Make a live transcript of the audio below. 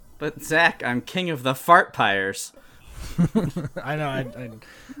But Zach, I'm king of the fart pyres. I know.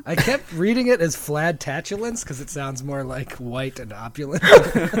 I kept reading it as fladtatulence because it sounds more like white and opulent.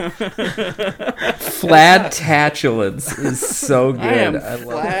 Fladtatulence is so good. I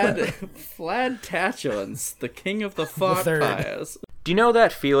love fladtatulence, the king of the fart third. pyres. Do you know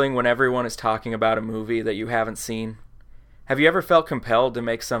that feeling when everyone is talking about a movie that you haven't seen? Have you ever felt compelled to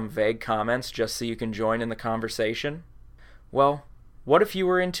make some vague comments just so you can join in the conversation? Well, what if you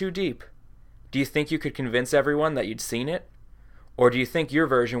were in too deep? Do you think you could convince everyone that you'd seen it? Or do you think your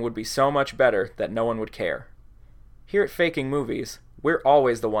version would be so much better that no one would care? Here at Faking Movies, we're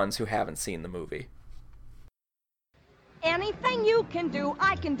always the ones who haven't seen the movie. Anything you can do,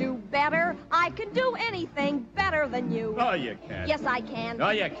 I can do better. I can do anything better than you. No, you can't. Yes, I can. No,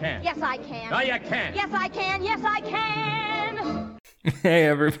 you can't. Yes, I can. No, you can't. Yes, I can. Yes, I can. Hey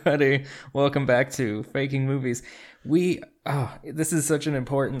everybody, welcome back to Faking Movies. This is such an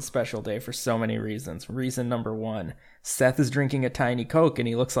important special day for so many reasons. Reason number one, Seth is drinking a tiny Coke and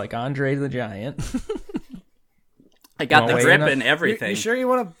he looks like Andre the Giant. I got the wait, drip enough? and everything. You sure you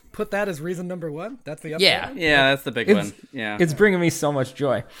want to put that as reason number one? That's the update? Yeah. That's the big one. Yeah. It's bringing me so much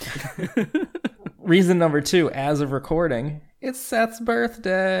joy. Reason number two, as of recording, it's Seth's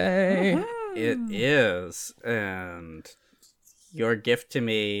birthday. It is. And your gift to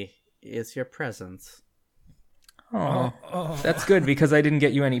me is your presence. Oh, that's good because I didn't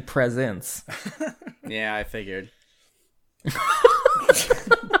get you any presents. Yeah, I figured.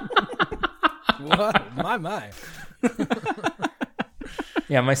 What? My.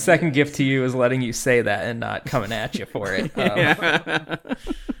 Yeah, my second gift to you is letting you say that and not coming at you for it.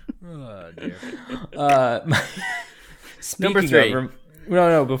 Oh, dear. Speaking Number three. Of,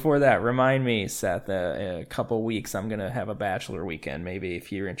 no, before that, remind me, Seth, a couple weeks I'm going to have a bachelor weekend. Maybe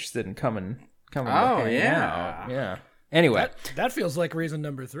if you're interested in coming to hang yeah. out. Yeah. Anyway. That feels like reason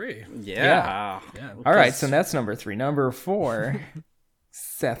number three. Yeah. Yeah. All right, so that's number three. Number four,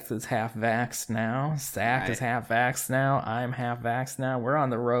 Seth is half vaxxed now. Zach is half vaxxed now. I'm half vaxxed now. We're on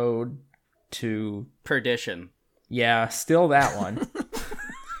the road to... Perdition. Yeah, still that one.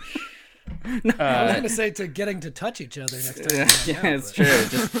 I was going to say to getting to touch each other next time. Yeah, it's true.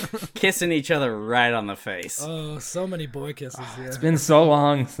 Just kissing each other right on the face. Oh, so many boy kisses. Yeah. It's been so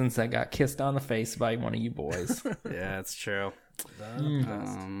long since I got kissed on the face by one of you boys. Yeah, it's true.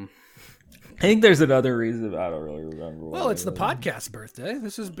 I think there's another reason. I don't really remember. Well, it's the podcast birthday.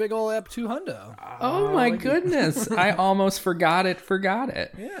 This is big ol' Ep 2 hundo. Oh my goodness! I almost forgot it.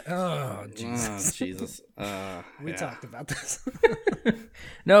 Yeah. Oh, Jesus. Oh, Jesus. We talked about this.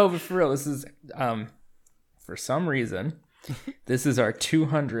 No, but for real, this is for some reason, this is our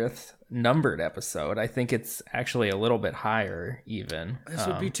 200th numbered episode. I think it's actually a little bit higher, even. This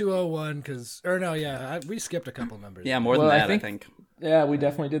would be 201 because, we skipped a couple numbers. Yeah, more than Well, I that, I think- think. Yeah, we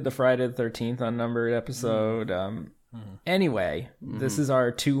definitely did the Friday the 13th unnumbered episode. Anyway, this is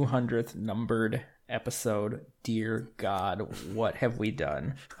our 200th numbered episode. Dear God, what have we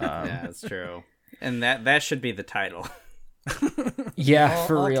done? Yeah, it's true. And that should be the title. Yeah,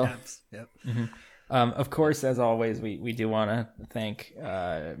 for all real. caps. Yep. Of course, as always, we do want to thank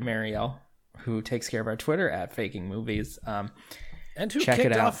Marielle, who takes care of our Twitter at Faking Movies. And who Check it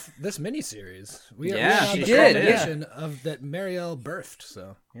kicked out. off this miniseries? We Yeah, are she on the did, foundation of that Marielle birthed.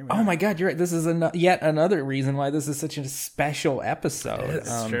 So here we Oh are. my God, you're right. This is yet another reason why this is such a special episode.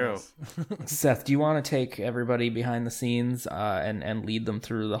 It's true. Seth, do you want to take everybody behind the scenes and lead them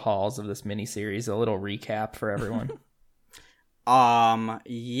through the halls of this miniseries? A little recap for everyone.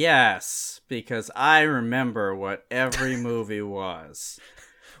 Yes, because I remember what every movie was.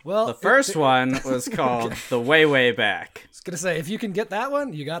 Well, The first one was called The Way, Way Back. I was gonna say, if you can get that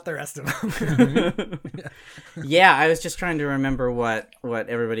one, you got the rest of them. Yeah, I was just trying to remember what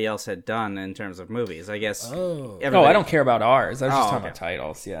everybody else had done in terms of movies. I guess. Oh. Oh, I don't care about ours. I was just talking okay. about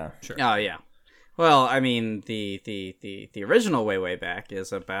titles. Yeah. Sure. Oh yeah. Well, I mean, the original Way, Way Back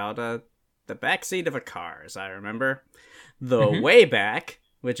is about the backseat of a car, as I remember. The Way Back,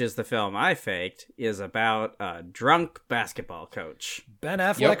 which is the film I faked, is about a drunk basketball coach. Ben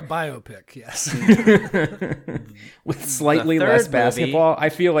Affleck biopic, yes. With slightly The third less movie- basketball. I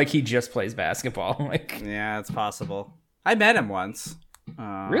feel like he just plays basketball. Like, Yeah, it's possible. I met him once.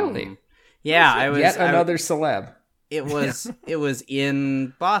 Really? Yeah, I was. yet I- another celeb. It was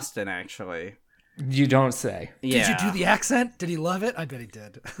in Boston, actually. You don't say. Yeah. Did you do the accent? Did he love it? I bet he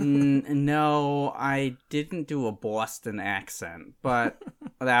did. No, I didn't do a Boston accent, but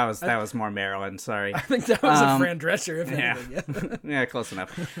that was more Maryland. Sorry. I think that was a Fran Drescher, if Yeah. anything. Yeah. Yeah, close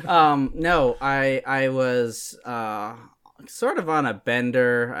enough. No, I was sort of on a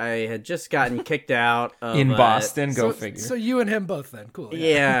bender. I had just gotten kicked out of In Boston, go So, figure. so you and him both then. Cool.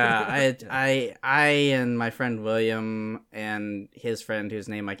 Yeah, I and my friend William and his friend, whose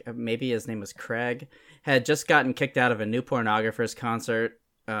name maybe his name was Craig, had just gotten kicked out of a New Pornographers concert.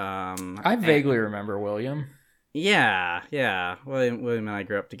 I vaguely remember William. Yeah. William and I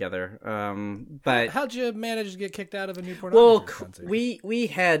grew up together. But How'd you manage to get kicked out of a new well, pornography concert? we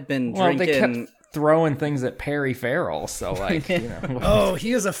had been Well, they drinking. kept throwing things at Perry Farrell, so like, you know. Oh,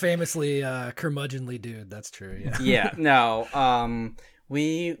 he is a famously curmudgeonly dude. That's true. Yeah. Yeah, no.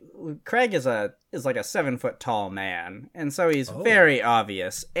 Craig is like a 7 foot tall man, and so he's very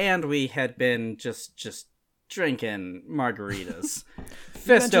obvious. And we had been just drinking margaritas,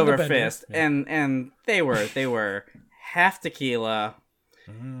 fist over fist, and they were half tequila,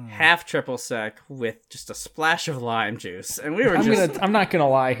 half triple sec with just a splash of lime juice, and we were I'm not gonna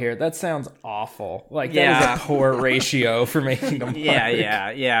lie here. That sounds awful. Like that Yeah. is a poor ratio for making them.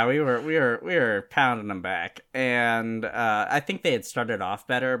 Yeah. We were pounding them back, and I think they had started off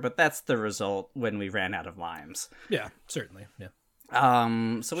better, but that's the result when we ran out of limes. Yeah, certainly. Yeah.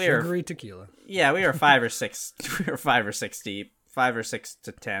 So we were Sugary tequila. we were 5 or 6. We were 5 or 6 deep, 5 or 6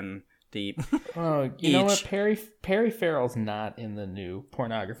 to 10 deep. Oh, you know what? Each. Perry Farrell's not in the New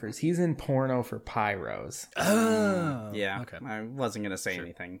Pornographers. He's in Porno for Pyros. Oh. Yeah, Okay. I wasn't gonna say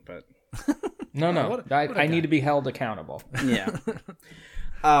anything, but No. what a I need to be held accountable. yeah.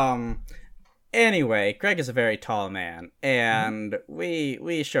 Anyway, Craig is a very tall man, and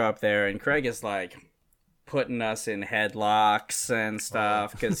we show up there, and Craig is like putting us in headlocks and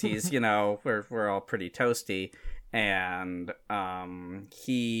stuff because he's, we're all pretty toasty, and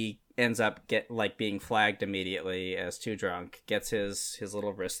he ends up being flagged immediately as too drunk, gets his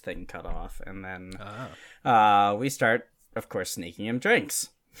little wrist thing cut off, and then we start, of course, sneaking him drinks.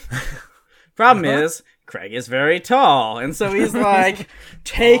 Problem is, Craig is very tall, and so he's like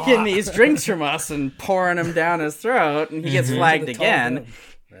taking these drinks from us and pouring them down his throat, and he gets flagged again.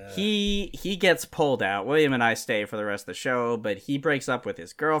 He gets pulled out. William and I stay for the rest of the show, but he breaks up with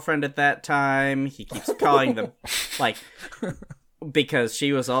his girlfriend at that time. He keeps calling the because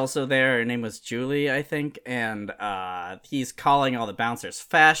she was also there. Her name was Julie, I think, and he's calling all the bouncers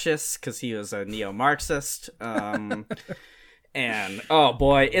fascists because he was a neo-Marxist. And oh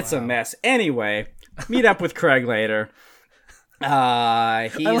boy, it's a mess. Anyway, meet up with Craig later.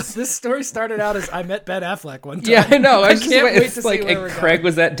 This story started out as I met Ben Affleck one time. Yeah, I know. I can't wait it's to like see where we're Craig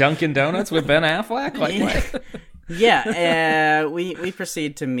was at Dunkin' Donuts with Ben Affleck. Like, what? Yeah, we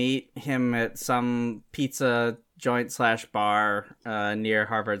proceed to meet him at some pizza joint / bar near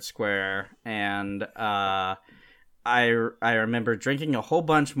Harvard Square, and I remember drinking a whole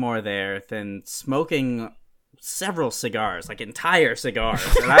bunch more there than smoking several cigars, like entire cigars,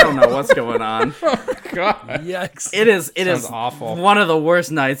 and I don't know what's going on. God. Yikes. It is awful. One of the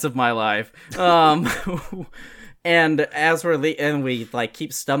worst nights of my life. And as we like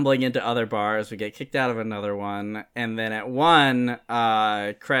keep stumbling into other bars, we get kicked out of another one, and then at one,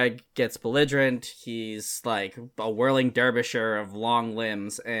 Craig gets belligerent. He's like a whirling dervisher of long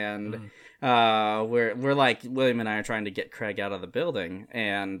limbs, and we're like, William and I are trying to get Craig out of the building,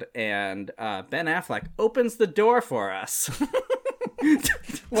 and Ben Affleck opens the door for us.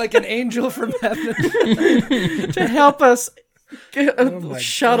 Like an angel from heaven. To help us my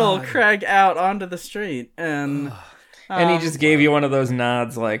shuttle God. Craig out onto the street, and And he just gave you one of those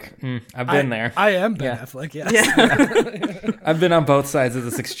nods, like, I've been there. I am Ben Yeah. Affleck, yes. yeah, I've been on both sides of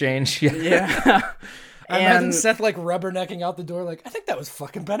this exchange. Yeah. yeah. I imagine And Seth like rubbernecking out the door like, I think that was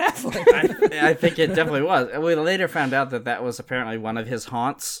fucking Ben Affleck. I think it definitely was. We later found out that was apparently one of his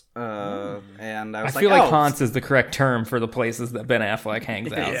haunts, and I I was feel like, like haunts is the correct term for the places that Ben Affleck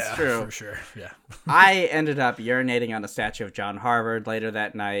hangs out. Yeah. true. For sure. Yeah. I ended up urinating on a statue of John Harvard later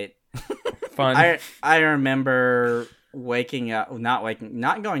that night. Fun. I remember waking up, not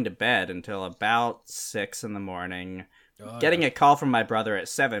going to bed until about 6 a.m. Getting a call from my brother at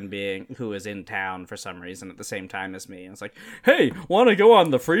 7, who was in town for some reason at the same time as me. And it's like, hey, want to go on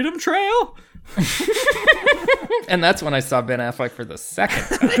the Freedom Trail? And that's when I saw Ben Affleck for the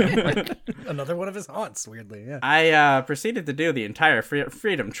second time. Another one of his haunts, weirdly. Yeah. I proceeded to do the entire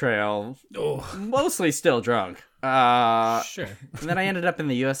Freedom Trail, mostly still drunk. Sure. And then I ended up in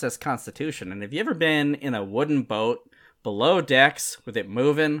the USS Constitution. And have you ever been in a wooden boat below decks with it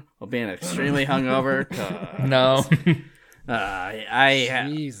moving while being extremely hungover? No.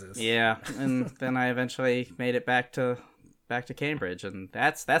 Jesus. Yeah, and then I eventually made it back to Cambridge, and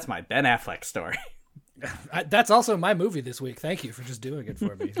that's my Ben Affleck story. That's also my movie this week. Thank you for just doing it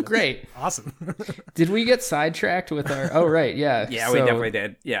for me. That's Great. Awesome. Did we get sidetracked with our... Oh, right. Yeah. Yeah, we So definitely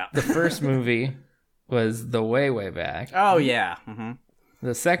did. Yeah. The first movie was The Way Back. Oh, yeah. Mm-hmm.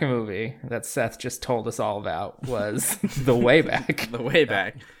 The second movie that Seth just told us all about was The Way Back. The Way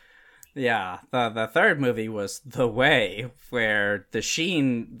Back. Yeah, the third movie was The Way, where the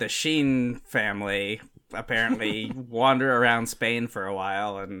Sheen family apparently wander around Spain for a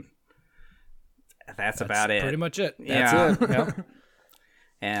while, and that's about it. Pretty much it. Yeah. That's it. Yep.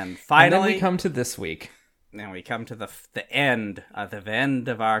 And finally, And then we come to this week. and we come to the end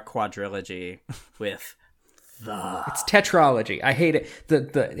of our quadrilogy with It's tetralogy. I hate it.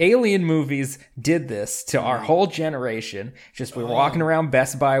 The Alien movies did this to our whole generation. Just we're walking around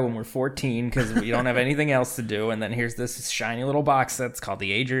Best Buy when we're 14 because we don't have anything else to do, and then here's this shiny little box that's called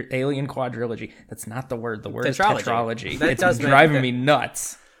the Alien Quadrilogy. That's not the word. The word is tetralogy. That It's does make driving me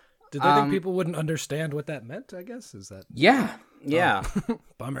nuts. Did they think people wouldn't understand what that meant, I guess? Is that... Yeah. yeah.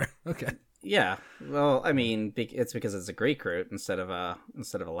 Bummer. Okay. Yeah, well, I mean, it's because it's a Greek root instead of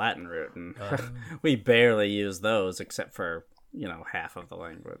a Latin root, and we barely use those except for half of the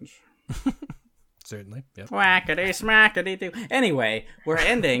language. Certainly. Yep. Whackity smackity do. Anyway, we're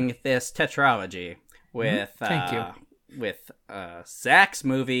ending this tetralogy with Thank you. with Zach's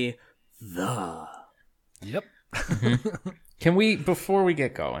movie The. Yep. Can we, before we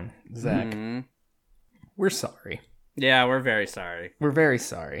get going, Zach, we're sorry. Yeah, we're very sorry. We're very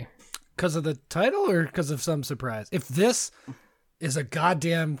sorry. Because of the title or because of some surprise? If this is a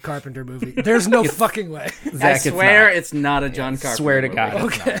goddamn Carpenter movie, there's no fucking way. I Zach, swear it's not a John Carpenter. Swear to movie. God.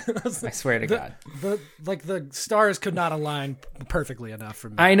 Okay. I swear to God. The stars could not align perfectly enough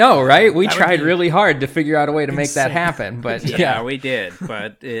for me. I know, right? We That would tried be really hard to figure out a way to make that insane. happen, but Yeah, we did,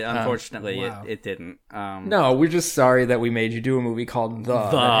 but unfortunately, wow. it didn't. No, we're just sorry that we made you do a movie called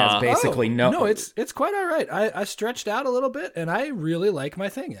that has basically No, it's quite all right. I stretched out a little bit, and I really like my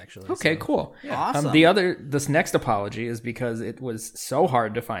thing, actually. Okay, so. cool. Awesome. This next apology is because it was so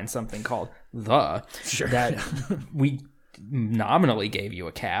hard to find something called that we nominally gave you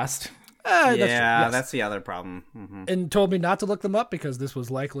a cast. That's the other problem. Mm-hmm. And told me not to look them up because this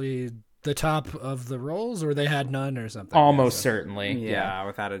was likely the top of the roles, or they had none or something. Almost certainly. Yeah,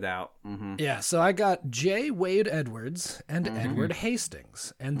 without a doubt. Mm-hmm. Yeah, so I got J. Wade Edwards and Edward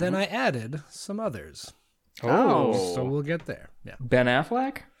Hastings, and then I added some others. Oh. So we'll get there. Yeah. Ben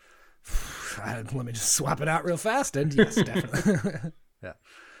Affleck? Let me just swap it out real fast, and yes, definitely. Yeah.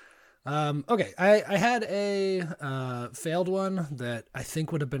 Okay, I had a failed one that I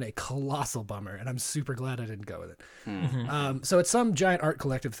think would have been a colossal bummer, and I'm super glad I didn't go with it. So it's some giant art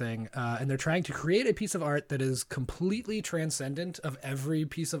collective thing, and they're trying to create a piece of art that is completely transcendent of every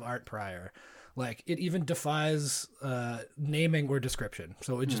piece of art prior. Like, it even defies naming or description,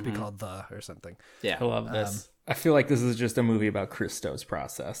 so it would just be called The or something. Yeah. I love this. I feel like this is just a movie about Christo's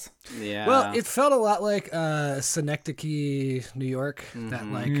process. Yeah. Well, it felt a lot like Synecdoche, New York. That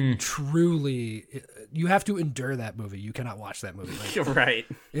like truly, you have to endure that movie. You cannot watch that movie. Like, right.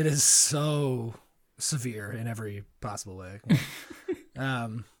 it is so severe in every possible way.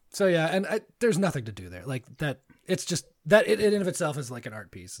 So yeah, and there's nothing to do there. Like that, it's just that it in of itself is like an art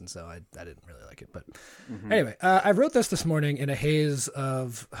piece, and so I didn't really like it. But anyway, I wrote this morning in a haze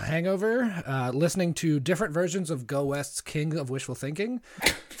of hangover, listening to different versions of Go West's King of Wishful Thinking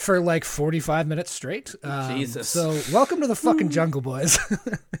for like 45 minutes straight. Jesus. So welcome to the fucking jungle, boys.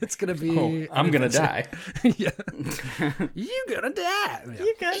 It's gonna be. I'm going to die. Yeah. You gonna die. Yeah.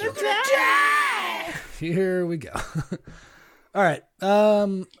 You gonna die. Here we go. All right.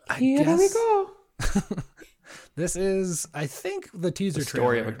 Here we go. This is, I think, the teaser The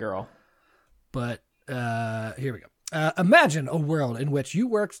story trailer, of a girl. but here we go. Imagine a world in which you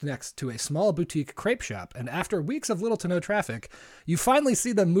worked next to a small boutique crepe shop, and after weeks of little to no traffic, you finally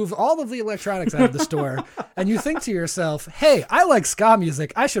see them move all of the electronics out of the store, and you think to yourself, hey, I like ska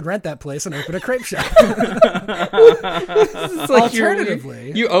music. I should rent that place and open a crepe shop. It's like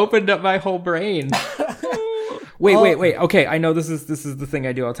Alternatively- you opened up my whole brain. Wait. Okay, I know this is the thing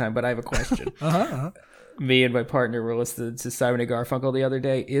I do all the time, but I have a question. Me and my partner were listening to Simon & Garfunkel the other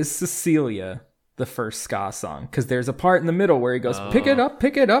day. Is Cecilia the first ska song? Because there's a part in the middle where he goes, pick it up,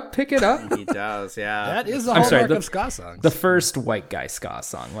 pick it up, pick it up. He does, yeah. That is the I'm sorry, hallmark of ska songs. The first white guy ska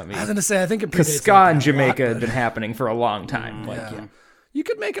song. I was going to say, I think it Because predates ska that in a Jamaica lot, had but- been happening for a long time. Yeah. You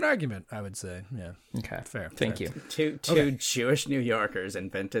could make an argument, I would say. Yeah. Okay, Fair. Thank you. Two Jewish New Yorkers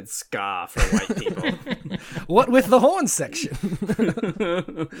invented ska for white people. What with the horn section?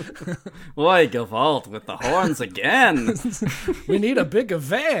 Boy, Gewalt with the horns again. We need a bigger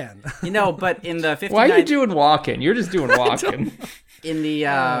van. But in the 59th, Why are you doing walking? You're just doing walking. in the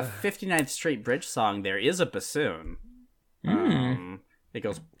 59th Street Bridge song, there is a bassoon. It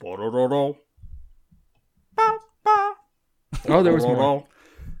goes. "Bo-do-do-do, ba, ba, Oh, there was more.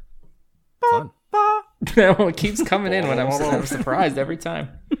 Fun. ba." It keeps coming in when I'm surprised every time.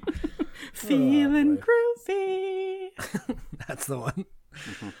 Feeling groovy. That's the one.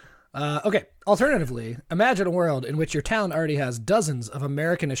 Okay. Alternatively, imagine a world in which your town already has dozens of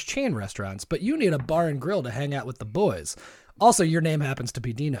Americanish chain restaurants, but you need a bar and grill to hang out with the boys. Also, your name happens to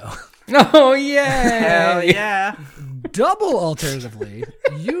be Dino. Oh, yeah. Hell yeah. Double alternatively,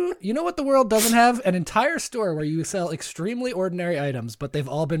 you know what the world doesn't have? An entire store where you sell extremely ordinary items, but they've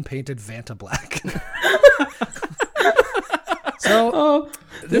all been painted Vanta black. So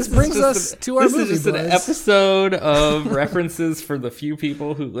this brings us to our movie, This is just boys. an episode of references for the few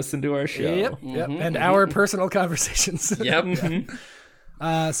people who listen to our show. Yep, and our personal conversations. Yep.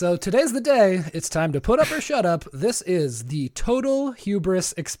 So today's the day. It's time to put up or shut up. This is the Total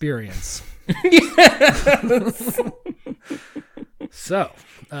Hubris Experience. So,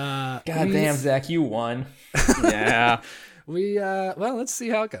 God damn, Zach, you won. Yeah. Well, let's see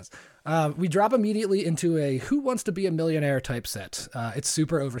how it goes. We drop immediately into a Who Wants to Be a Millionaire type set. It's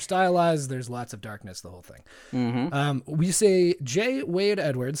super over stylized. There's lots of darkness, the whole thing. We see J. Wade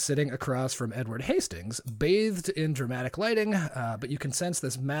Edwards sitting across from Edward Hastings, bathed in dramatic lighting, but you can sense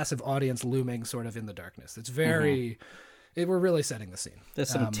this massive audience looming sort of in the darkness. It's very... we're really setting the scene. There's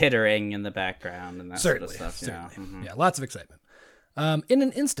some tittering in the background and that Certainly. sort of stuff. Yeah. Certainly. Yeah, lots of excitement. In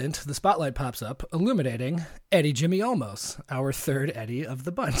an instant, the spotlight pops up, illuminating Eddie Jimmy Olmos, our third Eddie of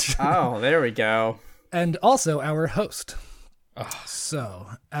the bunch. Oh, there we go. And also our host. So,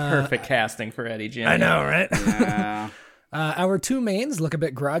 Perfect casting for Eddie Jimmy. I know, right? Yeah. Our two mains look a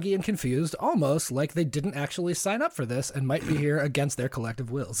bit groggy and confused, almost like they didn't actually sign up for this and might be here against their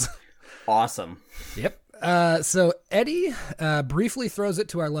collective wills. Awesome. Yep. So Eddie briefly throws it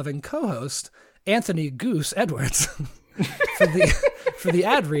to our loving co-host, Anthony Goose Edwards, for the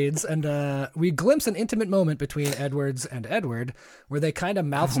ad reads, and we glimpse an intimate moment between Edwards and Edward where they kind of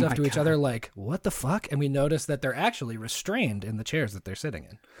mouth stuff to each other like, what the fuck? And we notice that they're actually restrained in the chairs that they're sitting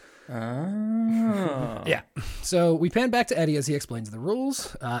in. Oh. Yeah. So we pan back to Eddie as he explains the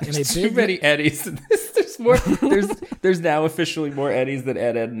rules. In a Too big many Eddies. There's more. There's now officially more Eddies than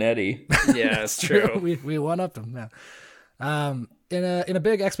Ed, and Eddie. Yeah, it's true. we one-upped them. Yeah. In a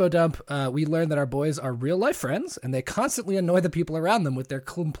big expo dump, we learn that our boys are real life friends, and they constantly annoy the people around them with their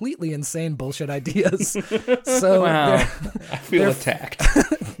completely insane bullshit ideas. So Wow. I feel attacked.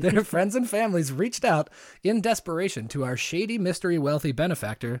 their friends and families reached out in desperation to our shady mystery wealthy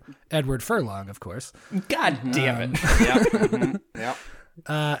benefactor, Edward Furlong, of course. God damn it. Yep. Mhm. Yep.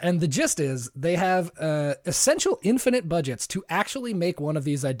 And the gist is they have essential infinite budgets to actually make one of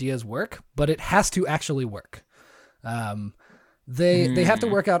these ideas work, but it has to actually work. They have to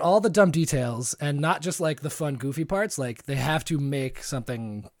work out all the dumb details and not just like the fun, goofy parts. Like they have to make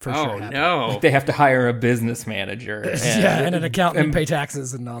something for sure Oh, happen. no. They have to hire a business manager. And an accountant and pay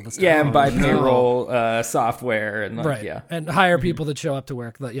taxes and all this stuff. Yeah, and buy payroll software and Right. yeah. And hire people that show up to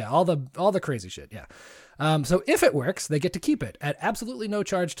work. Yeah, all the crazy shit. Yeah. So if it works, they get to keep it at absolutely no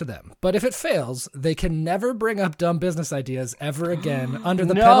charge to them. But if it fails, they can never bring up dumb business ideas ever again under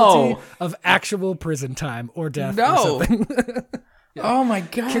the No. penalty of actual prison time or death or No. something. Oh my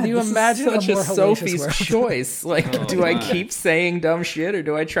god! Can you this is imagine a such more a hellacious Sophie's world? choice? Like, do I keep saying dumb shit or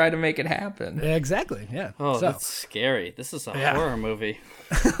do I try to make it happen? Exactly. Yeah. Oh, So- that's scary. This is a horror movie.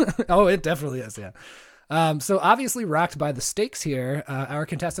 Oh, it definitely is, yeah. So obviously rocked by the stakes here, our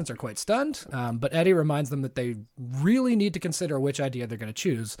contestants are quite stunned, but Eddie reminds them that they really need to consider which idea they're going to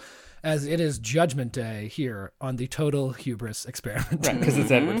choose, as it is Judgment Day here on the Total Hubris Experiment. Right, because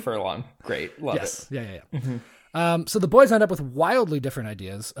it's Edward Furlong. Great, love Yes. it. Yeah. So the boys end up with wildly different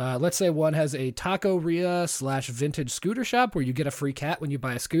ideas. Let's say one has a taco-ria / vintage scooter shop where you get a free cat when you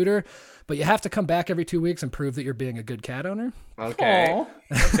buy a scooter, but you have to come back every 2 weeks and prove that you're being a good cat owner. Okay. Aw.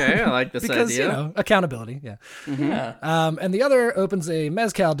 Okay, I like this Because, idea. accountability, yeah. Yeah. And the other opens a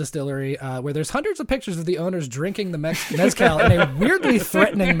mezcal distillery where there's hundreds of pictures of the owners drinking the mezcal in a weirdly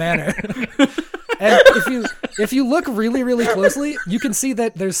threatening manner. And if you look really, really closely, you can see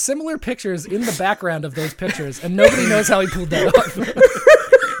that there's similar pictures in the background of those pictures, and nobody knows how he pulled that off.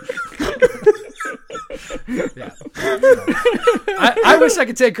 Yeah. I wish I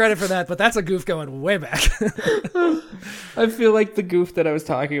could take credit for that, but that's a goof going way back. I feel like the goof that I was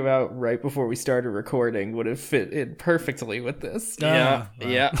talking about right before we started recording would have fit in perfectly with this. Yeah.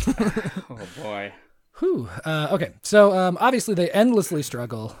 Yeah. Oh, boy. Whew. Okay, so obviously they endlessly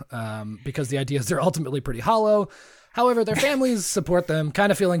struggle because the ideas are ultimately pretty hollow. However, their families support them, kind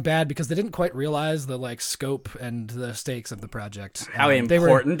of feeling bad because they didn't quite realize the like scope and the stakes of the project. How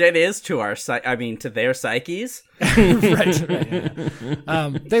important it is to our to their psyches. Right.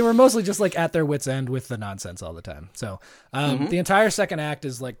 They were mostly just like at their wits' end with the nonsense all the time. So the entire second act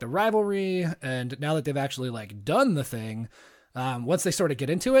is like the rivalry, and now that they've actually like done the thing, once they sort of get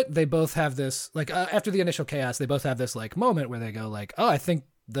into it, they both have this like after the initial chaos, they both have this like moment where they go like, oh, I think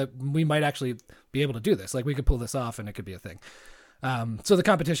that we might actually be able to do this. Like we could pull this off and it could be a thing. So the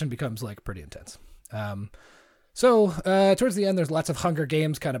competition becomes like pretty intense. So towards the end, there's lots of Hunger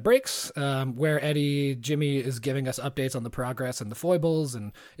Games kind of breaks where Jimmy is giving us updates on the progress and the foibles,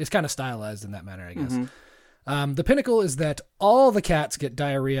 and it's kind of stylized in that manner, I guess. The pinnacle is that all the cats get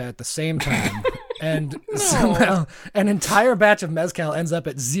diarrhea at the same time. And somehow an entire batch of mezcal ends up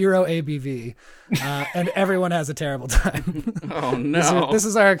at 0 ABV, and everyone has a terrible time. Oh no! This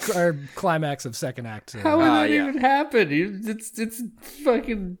is our climax of second act. How would that even happen? It's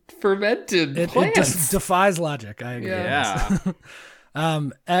fucking fermented It plants. just defies logic. I agree. Yeah.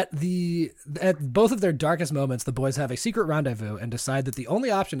 At both of their darkest moments, the boys have a secret rendezvous and decide that the only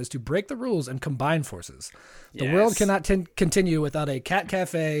option is to break the rules and combine forces. The world cannot continue without a cat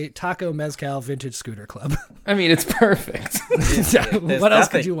cafe, taco, mezcal, vintage scooter club. I mean, it's perfect. What else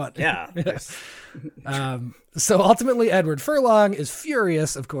could you want? Yeah. So ultimately, Edward Furlong is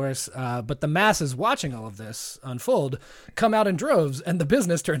furious, of course, but the masses watching all of this unfold come out in droves, and the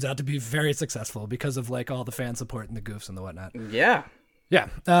business turns out to be very successful because of like all the fan support and the goofs and the whatnot. Yeah. Yeah.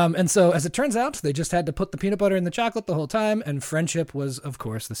 And so as it turns out, they just had to put the peanut butter in the chocolate the whole time, and friendship was, of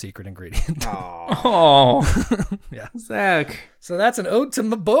course, the secret ingredient. Oh, Yeah. Zach. So that's an ode to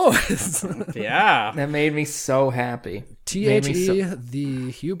my boys. Yeah. That made me so happy. THE,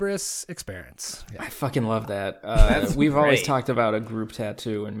 the hubris experience. Yeah. I fucking love that. We've always great. talked about a group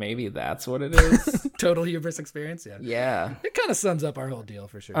tattoo, and maybe that's what it is. Total hubris experience. Yeah. Yeah. It kind of sums up our whole deal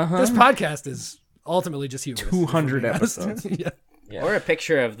for sure. This podcast is ultimately just hubris. 200 episodes. Yeah. Yeah. Or a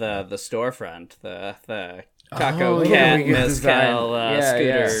picture of the storefront, the Oh, Taco yeah, Cat we could Mezcal design-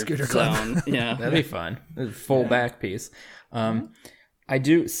 scooter Scooter zone. Yeah. That'd be fun. Full back piece.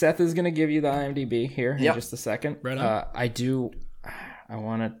 Seth is going to give you the IMDb here in just a second. Right on.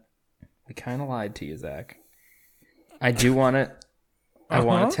 We kind of lied to you, Zach. I want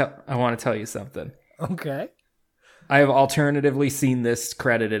to tell you something. Okay. I have alternatively seen this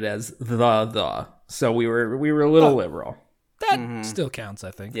credited as the. So we were a little liberal. That still counts,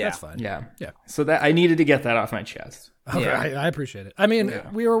 I think. Yeah. That's fine. Yeah. Yeah. So that I needed to get that off my chest. Okay, Yeah. I appreciate it. I mean,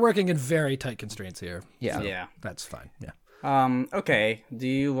 we were working in very tight constraints here. Yeah. Yeah. That's fine. Yeah. Okay. Do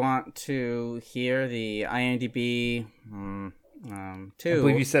you want to hear the IMDb? I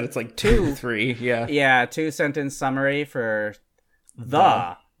believe you said it's like 2, 3. Yeah. Yeah, 2-sentence summary for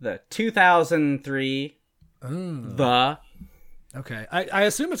the 2003 the. Okay. I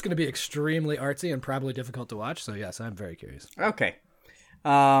assume it's going to be extremely artsy and probably difficult to watch. So yes, I'm very curious. Okay.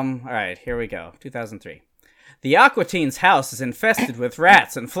 All right, here we go. 2003. The Aqua Teen's house is infested with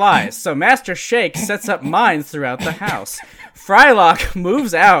rats and flies, so Master Shake sets up mines throughout the house. Frylock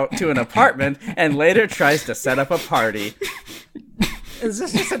moves out to an apartment and later tries to set up a party. Is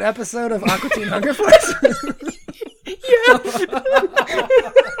this just an episode of Aqua Teen Hunger Force?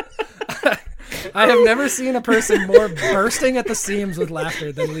 I have never seen a person more bursting at the seams with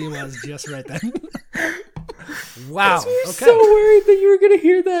laughter than Lee was just right then. Wow. Okay. So worried that you were going to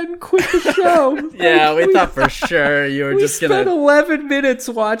hear that and quit the show. Yeah, we thought for sure you were We just spent gonna. 11 minutes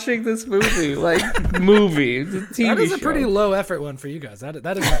watching this movie, the TV That is show. a pretty low effort one for you guys. That is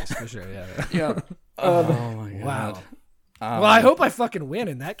nice for sure. Yeah. Yeah. Oh my god. Wow. Well, I hope I fucking win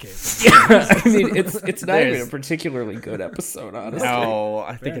in that case. I mean, it's not even There's- a particularly good episode, honestly. No,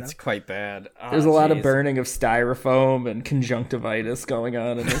 I think Fair it's quite bad. Oh, There's a lot of jeez. burning of styrofoam and conjunctivitis going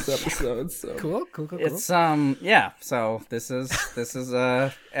on in this episode. So Cool. It's yeah. So this is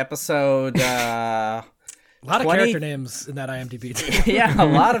episode. A lot of 20 character names in that IMDb too. Yeah, a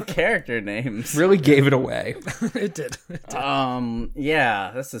lot of character names. really gave it away. It did.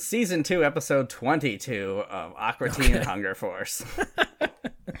 Yeah, this is season 2, episode 22 of Aqua Teen Hunger Force.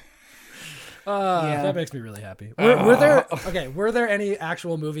 That makes me really happy. Were there any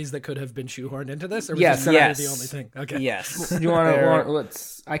actual movies that could have been shoehorned into this, or was Yes. this Yes. the only thing? Okay. Yes. You want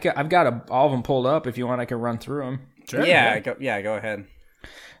let's? I've got all of them pulled up. If you want, I can run through them. Sure. Yeah. Go ahead.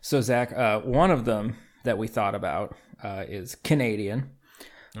 So Zach, one of them that we thought about is Canadian,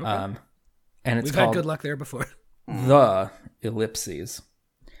 and it's We've had called good luck there before. The Ellipses.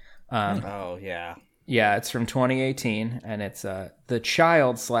 Oh yeah. Yeah, it's from 2018, and it's the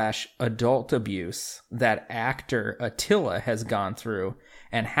child/adult abuse that actor Attila has gone through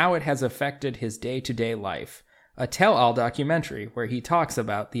and how it has affected his day-to-day life. a tell-all documentary where he talks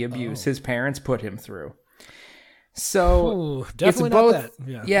about the abuse his parents put him through. So Ooh, definitely it's not both,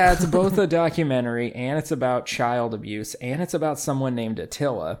 that. yeah, it's both a documentary and it's about child abuse and it's about someone named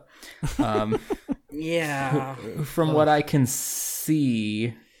Attila. Yeah. From what I can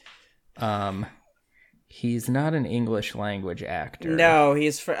see, he's not an English language actor. No,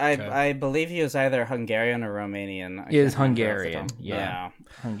 he's I believe he was either Hungarian or Romanian. He is Hungarian. Yeah.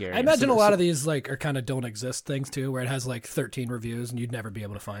 Hungarian. I imagine a lot of these like are kind of don't exist things too, where it has like 13 reviews and you'd never be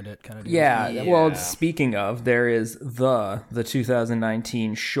able to find it. Kind of. Yeah. Well, speaking of, there is the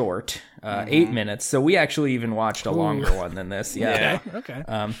 2019 short, 8 minutes. So we actually even watched a longer one than this. Yeah. Okay.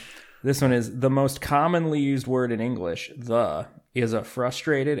 This one is the most commonly used word in English. The is a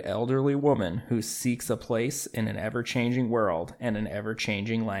frustrated elderly woman who seeks a place in an ever-changing world and an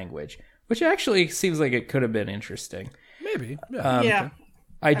ever-changing language, which actually seems like it could have been interesting. Maybe. Yeah. Yeah.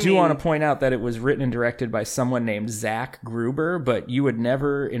 I do want to point out that it was written and directed by someone named Zach Gruber, but you would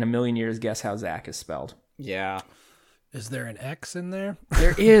never in a million years guess how Zach is spelled. Yeah. Is there an X in there?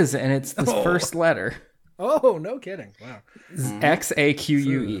 There is, and it's the first letter. Oh, no kidding. Wow.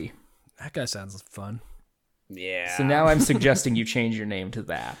 Xaque. That guy sounds fun. Yeah. So now I'm suggesting you change your name to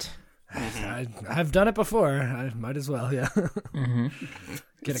that. I've done it before. I might as well, yeah.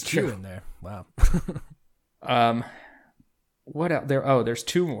 Get a Q in there. Wow. What else? There's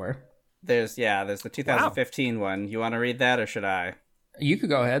two more. There's the 2015 one. You want to read that or should I? You could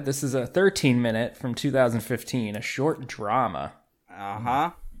go ahead. This is a 13-minute from 2015, a short drama.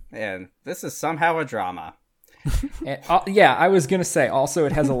 Uh-huh. And this is somehow a drama. And, yeah, I was going to say, also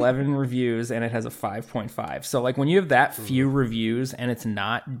it has 11 reviews and it has a 5.5. So like when you have that few reviews and it's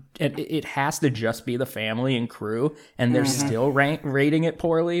not, it has to just be the family and crew and they're still rating it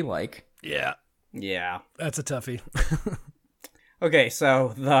poorly. Like, Yeah. Yeah. That's a toughie. Okay, so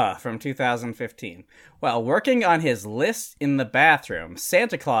from 2015. While working on his list in the bathroom,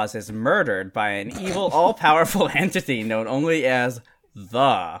 Santa Claus is murdered by an evil, all-powerful entity known only as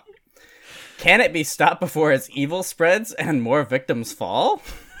the. Can it be stopped before its evil spreads and more victims fall?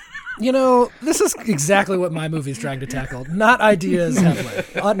 You know, this is exactly what my movie's trying to tackle. Not ideas have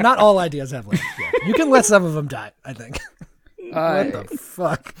legs. Not all ideas have legs. Yeah. You can let some of them die, I think. What the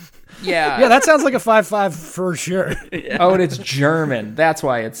fuck? yeah. Yeah, that sounds like a 5.5 for sure. Oh, and it's German. That's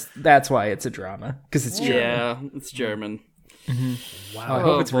why it's a drama, because it's German. Yeah, it's German. Wow. I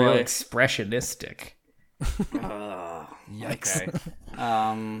hope it's real boy. expressionistic. Yikes. Okay.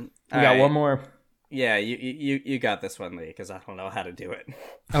 We got one more. Yeah, you got this one, Lee, because I don't know how to do it.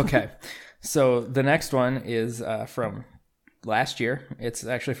 Okay. So the next one is from last year. It's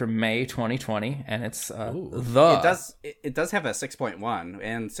actually from May 2020, and it's It does have a 6.1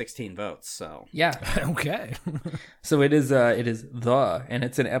 and 16 votes, so. Yeah. Okay. So it is and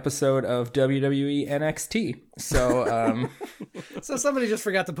it's an episode of WWE NXT. So So somebody just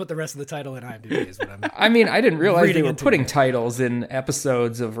forgot to put the rest of the title in IMDb is what I'm... I mean, I didn't realize Reading they were into putting it. titles in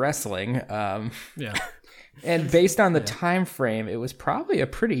episodes of wrestling. Yeah. And based on the time frame, it was probably a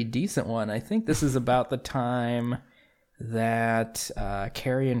pretty decent one. I think this is about the time that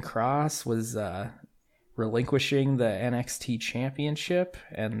Karrion Kross was relinquishing the NXT championship,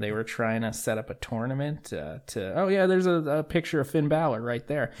 and they were trying to set up a tournament there's a picture of Finn Balor right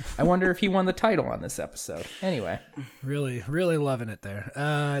there. I wonder if he won the title on this episode. Anyway. Really, really loving it there.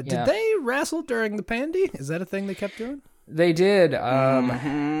 Yeah. Did they wrestle during the pandy? Is that a thing they kept doing? They did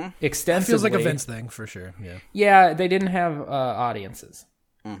extensively. That feels like a Vince thing for sure. Yeah. Yeah, they didn't have audiences.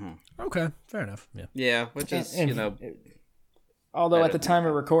 Okay, fair enough. Yeah. Yeah, which is, Although at the time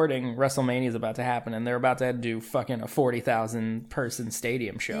of recording, WrestleMania is about to happen, and they're about to do fucking a 40,000 person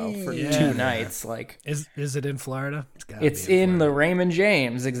stadium show for 2 nights. Like, is it in Florida? It's in the Raymond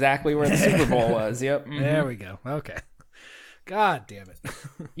James, exactly where the Super Bowl was. Yep. There we go. Okay. God damn it.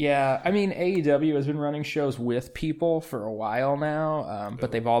 Yeah, I mean, AEW has been running shows with people for a while now,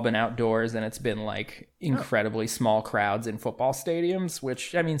 but they've all been outdoors, and it's been like incredibly small crowds in football stadiums,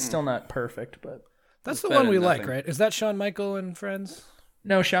 which, I mean, still not perfect, but... That's the better one we than like, nothing. right? Is that Shawn Michael and Friends?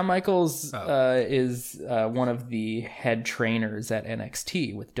 No, Shawn Michaels is one of the head trainers at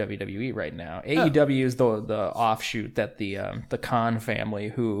NXT with WWE right now. AEW is the offshoot that the Khan family,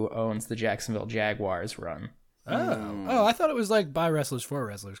 who owns the Jacksonville Jaguars, run. Oh, I thought it was like by wrestlers for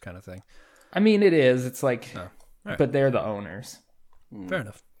wrestlers kind of thing. I mean, it is. It's like, right. but they're the owners. Fair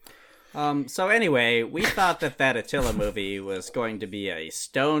enough. So anyway, we thought that Attila movie was going to be a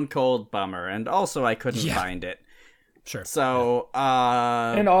stone cold bummer, and also I couldn't find it. Sure. So,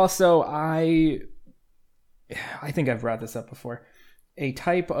 And also, I think I've brought this up before. A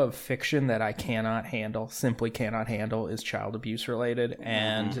type of fiction that I cannot handle, simply cannot handle, is child abuse related.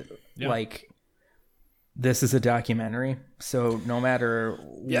 And like, this is a documentary, so no matter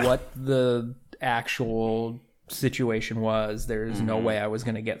what the actual situation was, there's no way I was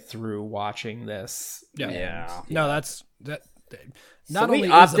going to get through watching this. Yeah. No, that's that. So Not we only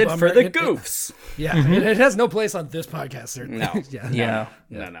is opted a bummer, for the it- goofs. it has no place on this podcast. Certainly. No. yeah.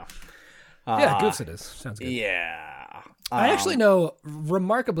 No. Yeah, goofs it is. Sounds good. Yeah. I actually know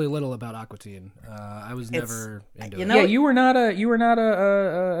remarkably little about Aqua Teen. I was never into you it. know- Yeah, you were not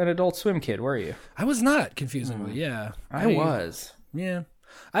an Adult Swim kid, were you? I was not, confusingly. Yeah, I was. Yeah,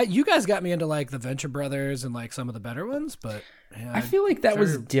 you guys got me into like the Venture Brothers and like some of the better ones, but yeah, I feel like that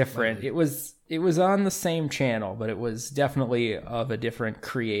was very different. lightly. It was on the same channel, but it was definitely of a different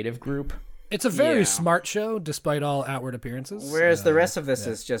creative group. It's a very Yeah. smart show, despite all outward appearances. Whereas the rest of this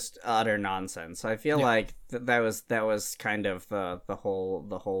is just utter nonsense. I feel like that was kind of the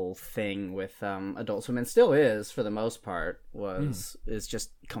whole thing with Adult Swim, and still is for the most part, is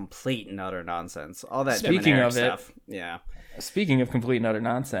just complete and utter nonsense. All that Speaking Jim and Eric of it- stuff. Yeah. Speaking of complete and utter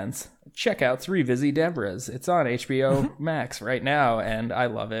nonsense, check out Three Busy Debras. It's on HBO Max right now, and I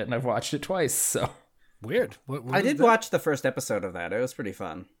love it, and I've watched it twice. So Weird. What I is did that? watch the first episode of that. It was pretty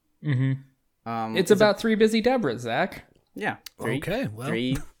fun. it's about three busy Debras, Zach. Yeah. Okay, well,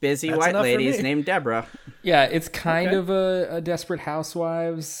 Three busy that's white enough for ladies me. named Deborah. Yeah, it's kind of a Desperate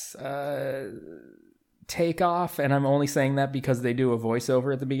Housewives takeoff, and I'm only saying that because they do a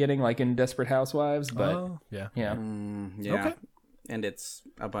voiceover at the beginning, like in Desperate Housewives. But Oh, yeah. yeah, Yeah. Okay. And it's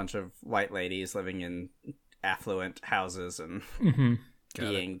a bunch of white ladies living in affluent houses and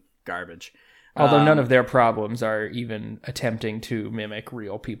being garbage. although none of their problems are even attempting to mimic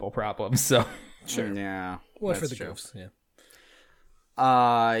real people problems. So Yeah. Well, for that's the true. goofs, yeah.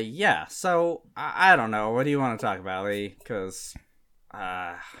 Yeah. So I don't know. What do you want to talk about, Lee? Because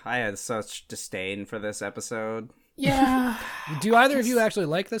I had such disdain for this episode. yeah, Do either of you actually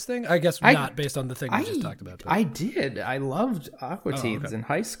like this thing? I guess not, based on the thing we just talked about. But. I did. I loved Aqua Teens in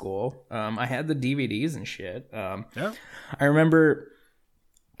high school. I had the DVDs and shit. Yeah. I remember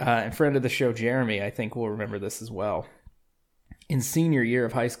a friend of the show, Jeremy, I think will remember this as well. In senior year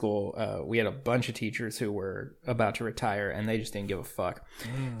of high school, we had a bunch of teachers who were about to retire, and they just didn't give a fuck.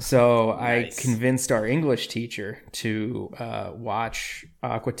 So Nice. I convinced our English teacher to watch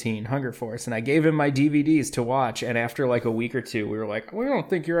Aqua Teen Hunger Force, and I gave him my DVDs to watch. And after like a week or two, we were like, "We don't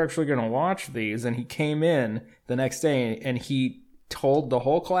think you're actually going to watch these." And he came in the next day, and he told the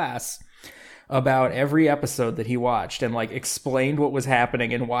whole class about every episode that he watched and like explained what was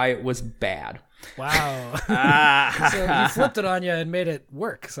happening and why it was bad. Wow. So he flipped it on you and made it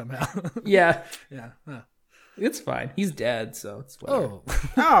work somehow. Yeah, yeah. Huh. it's fine. He's dead, so it's whatever.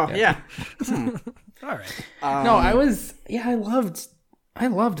 Oh, Oh, yeah. all right. No, I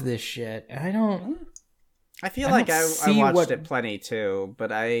loved this shit. And I don't. I feel I like don't I see watched what- it plenty too,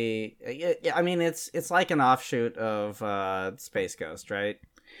 but I mean it's like an offshoot of Space Ghost, right?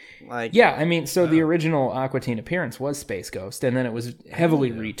 Like Yeah, I mean, so the original Aqua Teen appearance was Space Ghost, and then it was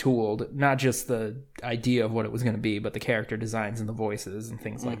heavily retooled. Not just the idea of what it was going to be, but the character designs and the voices and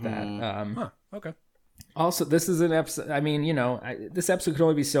things like that. Huh. Okay. Also, this is an episode. I mean, you know, this episode could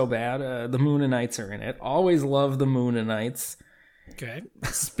only be so bad. The Moonanites are in it. Always love the Moonanites. Okay.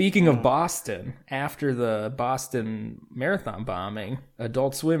 Speaking of Boston, after the Boston Marathon bombing,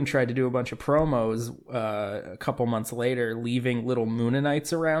 Adult Swim tried to do a bunch of promos a couple months later, leaving little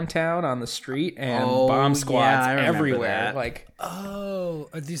Moonanites around town on the street and Oh, bomb yeah, squads I remember everywhere. that. Like, Oh,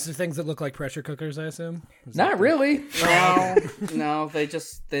 are these the things that look like pressure cookers, I assume? Is not really. no,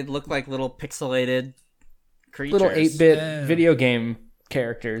 they look like little pixelated creatures. Little 8-bit Yeah. video game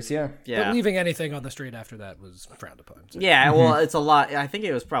characters, yeah. Yeah. But leaving anything on the street after that was frowned upon. So Yeah, well, it's a lot. I think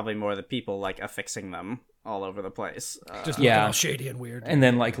it was probably more the people like affixing them all over the place. just Yeah. looking all shady and weird. And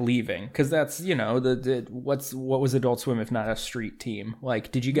then like leaving, because that's, you know, what was Adult Swim if not a street team?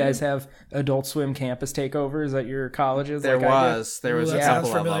 Like, did you guys have Adult Swim campus takeovers at your colleges? there like I did? was a Ooh, that sounds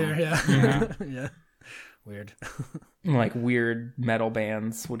couple of familiar. them. Yeah. yeah. Weird. Like weird metal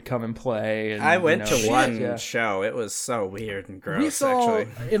bands would come and play. And, I went you know, to one yeah. show. It was so weird and gross. We saw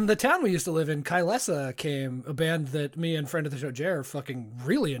Actually, in the town we used to live in, Kylesa came, a band that me and friend of the show Jared fucking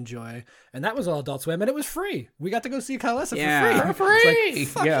really enjoy, and that was all Adult Swim, and it was free. We got to go see Kylesa Yeah. for free. For It's free! like,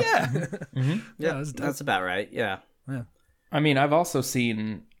 fuck Yeah. yeah. yeah, it was dope. that's about right. Yeah, I mean, I've also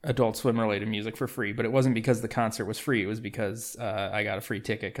seen Adult Swim related music for free, but it wasn't because the concert was free. It was because I got a free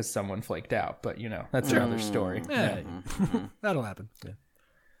ticket because someone flaked out. But, you know, that's another story. Yeah. That'll happen. Yeah.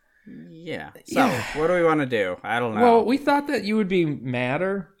 yeah. So, what do we want to do? I don't know. Well, we thought that you would be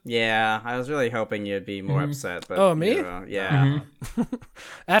madder. Yeah, I was really hoping you'd be more upset. But Oh, me? you know, yeah.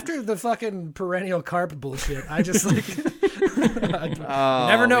 After the fucking perennial carp bullshit, I just like You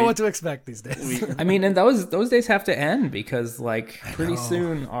never know what to expect these days. I mean, and those days have to end because, like, pretty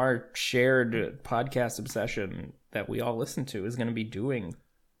soon our shared podcast obsession that we all listen to is going to be doing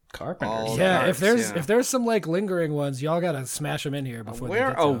Carpenter. Yeah, if there's some like lingering ones, y'all gotta smash them in here before they We're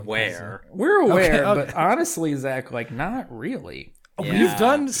get to 'em, aware. We're aware, Okay. but honestly, Zach, like, not really. We've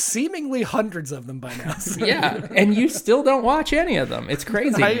done seemingly hundreds of them by now. So. Yeah, and you still don't watch any of them. It's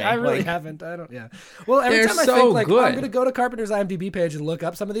crazy. to me. I really Like, haven't. I don't. Yeah. Well, every They're time I so think like good. I'm gonna go to Carpenter's IMDb page and look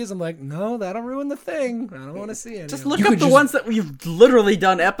up some of these, I'm like, no, that'll ruin the thing. I don't want to see any. Just of them. look You up could the just- ones that we've literally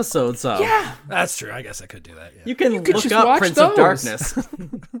done episodes of. Yeah. That's true. I guess I could do that. Yeah. You can could look just up watch Prince those. of Darkness.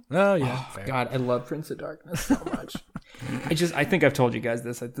 Oh yeah. fair. God, I love Prince of Darkness so much. I think I've told you guys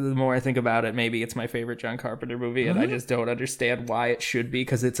this. The more I think about it, maybe it's my favorite John Carpenter movie, and I just don't understand why it should be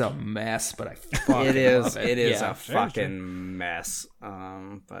because it's a mess. But I fucking It is. love it. It is Yeah. a fucking mess.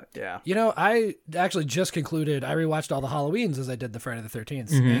 But yeah. You know, I actually just concluded. I rewatched all the Halloweens as I did the Friday the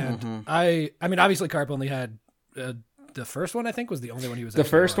 13th, and I mean, obviously, Carp only had the first one. I think was the only one he was. The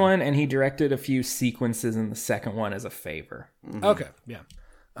actually first on. one, and he directed a few sequences in the second one as a favor. Okay, yeah.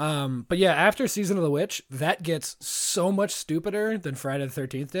 But yeah, after Season of the Witch, that gets so much stupider than Friday the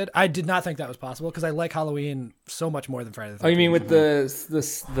 13th did. I did not think that was possible because I like Halloween so much more than Friday the 13th. Oh, you mean with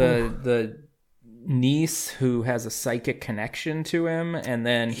the niece who has a psychic connection to him, and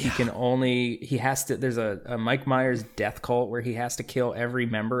then he has to. There's a Mike Myers death cult where he has to kill every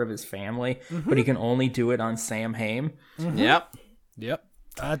member of his family, but he can only do it on Sam Hain. Yep. Yep.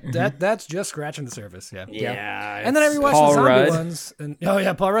 That's just scratching the surface. Yeah. Yeah. And then I rewatched Paul the zombie Rudd. ones,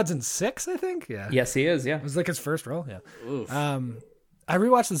 and Paul Rudd's in 6, I think. Yeah. Yes, he is. Yeah. It was like his first role. Yeah. Oof. I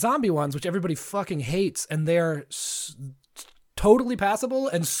rewatched the zombie ones, which everybody fucking hates, and they're totally passable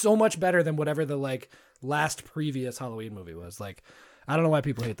and so much better than whatever the like last previous Halloween movie was. Like, I don't know why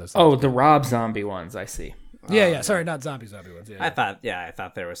people hate those. Oh, the Rob Zombie ones. I see. Yeah. Sorry, not zombie ones. Yeah. I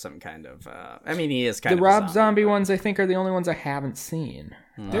thought there was some kind of. I mean, he is kind The of a Rob Zombie ones, I think, are the only ones I haven't seen.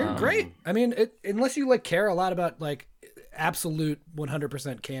 They're great. I mean, unless you like care a lot about like absolute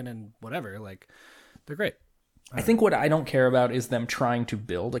 100% canon, whatever, like they're great. I think what I don't care about is them trying to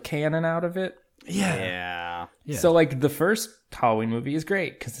build a canon out of it. Yeah. So, like, the first Halloween movie is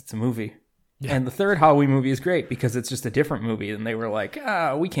great because it's a movie. And the third Halloween movie is great because it's just a different movie. And they were like,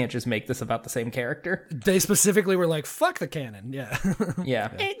 we can't just make this about the same character. They specifically were like, fuck the canon. Yeah.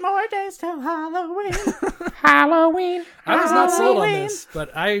 Yeah. 8 more days till Halloween. Halloween. I was not sold on this,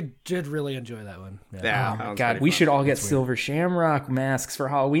 but I did really enjoy that one. Yeah. Yeah. Oh that my was God, pretty we fun. should all get silver shamrock masks for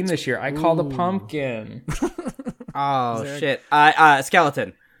Halloween this year. I called a pumpkin. Oh shit.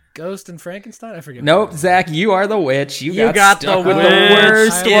 Skeleton. Ghost and Frankenstein? I forget. Nope, Zach, you are the witch. You got stuck the with witch, the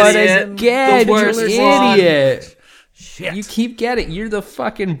worst one idiot. again. The worst you one. idiot. Shit. You keep getting. You're the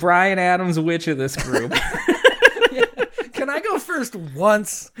fucking Brian Adams witch of this group. Can I go first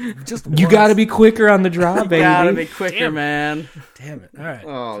once? Just You once? got to be quicker on the draw, baby. Gotta be quicker, man. Damn it. All right.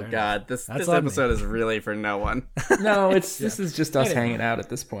 Oh god, this That's on me. episode is really for no one. No, this is just us hanging out at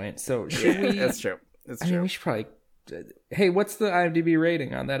this point. So should we? That's true. It's I mean, true. we should probably. Hey, what's the IMDb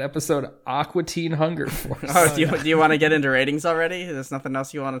rating on that episode? Aqua Teen Hunger Force. Oh, do you want to get into ratings already? There's nothing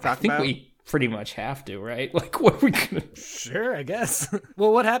else you want to I talk think about? we pretty much have to, right? Like, what are we gonna? Sure, I guess.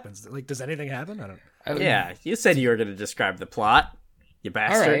 Well, what happens? Like, does anything happen? I don't. Yeah, you said you were going to describe the plot. You All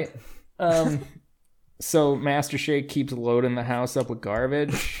bastard. right. So Master Shake keeps loading the house up with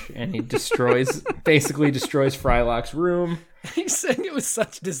garbage, and he basically destroys Frylock's room. He's saying it with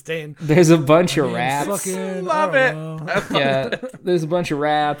such disdain. There's a bunch of rats. Fucking Love I it. don't know. Yeah, there's a bunch of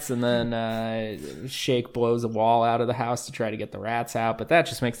rats, and then Shake blows a wall out of the house to try to get the rats out, but that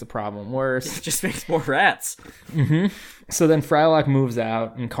just makes the problem worse. It just makes more rats. So then Frylock moves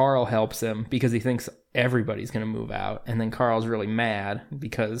out, and Carl helps him because he thinks everybody's going to move out. And then Carl's really mad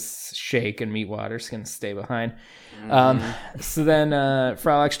because Shake and Meatwater's going to stay behind. So then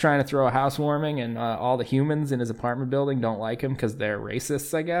Frylock's trying to throw a housewarming, and all the humans in his apartment building don't like him because they're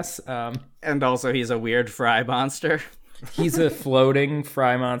racists, I guess. And also, he's a weird fry monster. He's a floating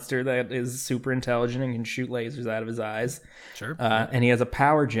fry monster that is super intelligent and can shoot lasers out of his eyes. Sure. And he has a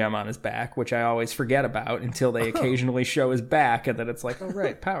power gem on his back, which I always forget about until they occasionally show his back, and then it's like, oh,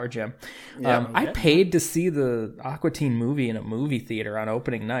 right, power gem. I paid to see the Aqua Teen movie in a movie theater on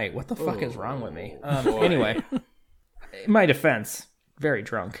opening night. What the fuck is wrong with me? Anyway, in my defense, very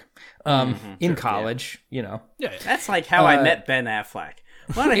drunk. In college, you know. Yeah. That's like how I met Ben Affleck.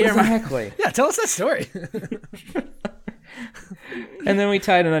 Want to hear my... Exactly. Yeah. Tell us that story. And then we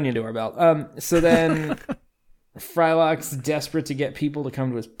tied an onion to our belt. So then Frylock's desperate to get people to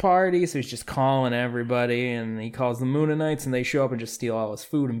come to his party, so he's just calling everybody, and he calls the Moonanites, and they show up and just steal all his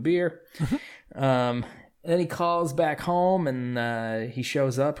food and beer. then he calls back home, and he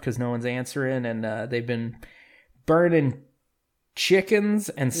shows up because no one's answering, and they've been burning chickens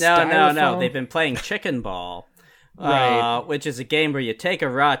and styrofoam. No. They've been playing chicken ball. Right. Which is a game where you take a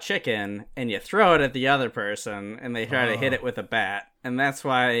raw chicken and you throw it at the other person, and they try to hit it with a bat, and that's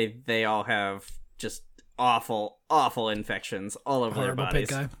why they all have just awful infections all over their Horrible bodies.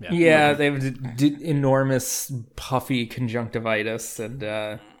 pink eye. Yeah, they have enormous puffy conjunctivitis,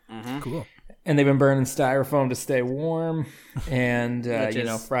 and Cool. and they've been burning styrofoam to stay warm. And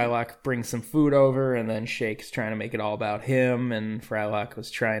Frylock brings some food over, and then Shake's trying to make it all about him, and Frylock was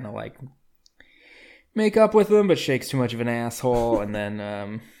trying to make up with him, but Shake's too much of an asshole. And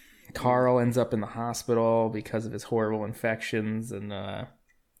then Carl ends up in the hospital because of his horrible infections. And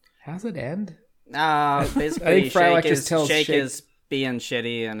how's it end? Basically, Frylock just tells Shake Shake- is being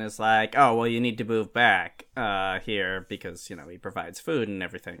shitty and is like, oh, well, you need to move back here because, he provides food and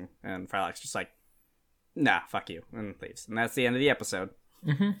everything. And Frylock's just like, nah, fuck you, and leaves. And that's the end of the episode.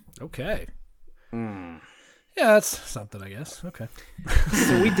 Okay. Yeah, that's something, I guess. Okay.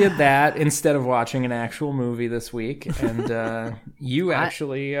 So we did that instead of watching an actual movie this week, and you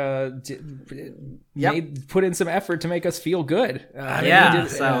actually put in some effort to make us feel good.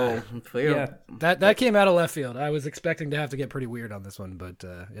 That came out of left field. I was expecting to have to get pretty weird on this one, but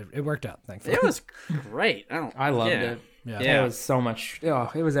it worked out, thankfully. It was great. I loved it. Yeah. It was so much.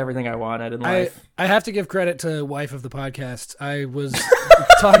 Oh, it was everything I wanted in life. I have to give credit to wife of the podcast. I was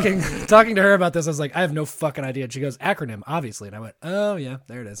talking to her about this. I was like, I have no fucking idea. And she goes, acronym, obviously. And I went, oh yeah,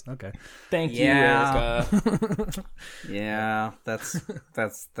 there it is. Okay. Thank you, Yeah. Erica. Yeah, that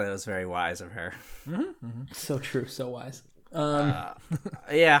was very wise of her. So true, so wise.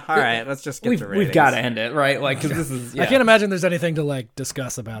 Yeah, all right, let's just get to ratings. We've got to end it, right? Like, 'cause this is. I can't imagine there's anything to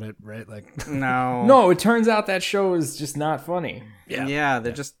discuss about it, right? No, it turns out that show is just not funny.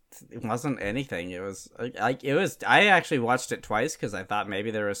 It wasn't anything. It was I actually watched it twice because I thought maybe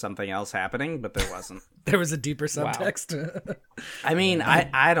there was something else happening, but there wasn't. There was a deeper subtext. I mean,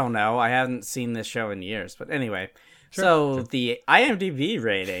 I don't know. I haven't seen this show in years, but anyway. Sure. The IMDb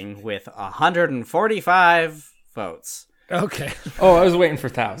rating with 145 votes. Okay. Oh, I was waiting for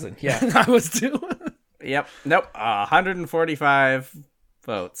 1,000. Yeah. I was too. Yep. Nope. 145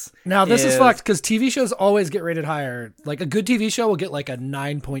 votes. Now, this is fucked because TV shows always get rated higher. Like, a good TV show will get like a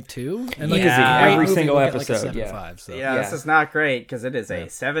 9.2. And like every single will episode. Get like a 7.5. So. Yeah, this is not great because it is a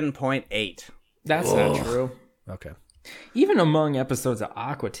 7.8. That's not true. Okay. Even among episodes of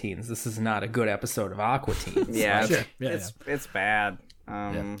Aqua Teens, this is not a good episode of Aqua Teens. Yeah, Sure. it's bad.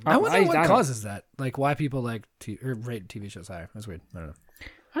 I wonder what causes that. Like, why people rate TV shows higher. That's weird. I don't know.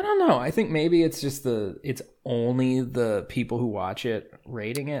 I don't know. I think maybe it's just it's only the people who watch it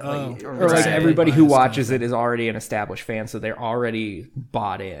rating it, or like everybody who watches it is already an established fan, so they're already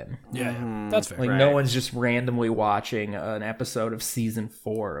bought in. Yeah, that's fair. Like no one's just randomly watching an episode of season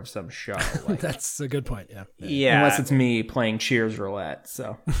 4 of some show. Like, that's a good point. Yeah. Unless it's me playing Cheers Roulette.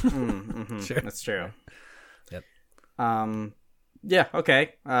 So Sure. That's true. Yep. Yeah. Okay.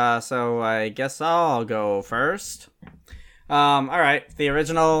 So I guess I'll go first. All right. The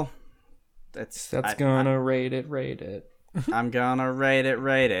original. That's gonna rate it. I'm gonna rate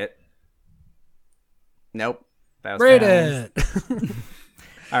it. Nope. That was Rate bad. it.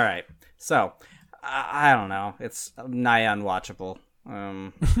 All right. So I don't know. It's nigh unwatchable.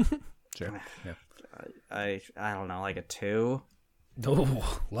 Sure. Yeah. I don't know, like a 2.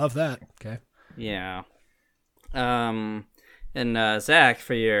 Oh, love that. Okay. Yeah. And Zach,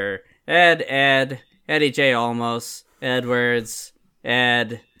 for your Eddie J. Olmos, Edwards,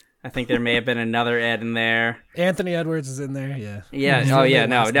 Ed. I think there may have been another Ed in there. Anthony Edwards is in there. Yeah. Yeah. Oh yeah.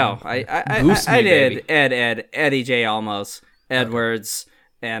 No. I did baby. Eddie J. Olmos, Edwards,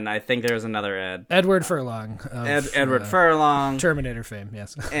 and I think there was another Ed. Edward Furlong. Edward Furlong. Terminator fame.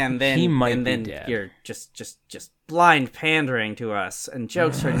 Yes. And then you're just blind pandering to us and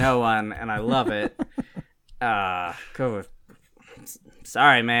jokes for no one, and I love it. Go with.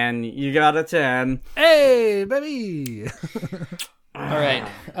 Sorry, man. You got a 10. Hey, baby. All right.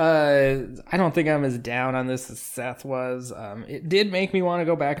 I don't think I'm as down on this as Seth was. It did make me want to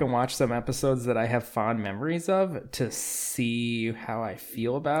go back and watch some episodes that I have fond memories of to see how I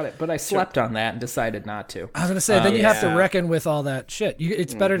feel about it. But I slept on that and decided not to. I was going to say, then you have to reckon with all that shit.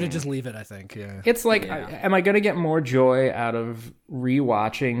 It's better to just leave it, I think. Yeah. It's like, am I going to get more joy out of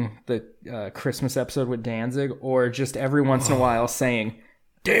rewatching the Christmas episode with Danzig, or just every once in a while saying,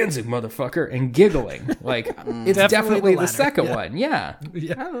 Danzig, motherfucker, and giggling? Like, it's definitely the second one. Yeah.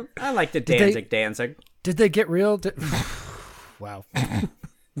 I like the Danzig. Did they get real? Wow.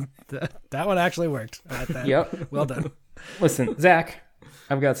 that one actually worked. Yep. Well done. Listen, Zach,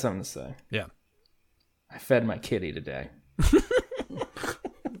 I've got something to say. Yeah. I fed my kitty today.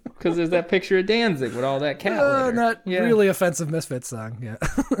 Because there's that picture of Danzig with all that cat litter. Not really offensive Misfits song. Yeah.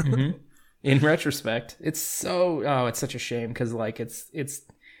 Mm-hmm. In retrospect, it's such a shame because like it's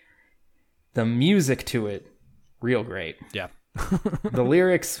the music to it, real great. Yeah. The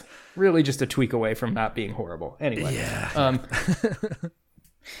lyrics really just a tweak away from not being horrible. Anyway,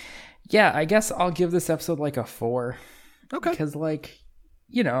 yeah, I guess I'll give this episode like a 4. Okay. Because like,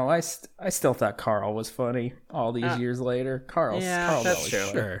 you know, I still thought Carl was funny all these years later. Carl's that's always true.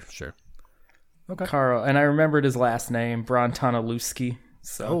 funny. Sure. Okay. Carl, and I remembered his last name, Brontanalewski.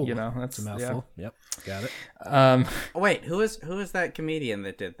 So you know that's a mouthful. Yeah. Yep, got it. Wait, who is that comedian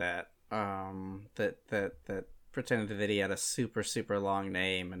that did that? That pretended that he had a super super long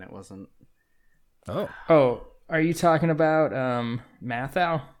name and it wasn't. Oh, are you talking about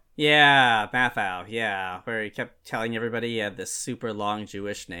Mathau? Yeah, Mathau. Yeah, where he kept telling everybody he had this super long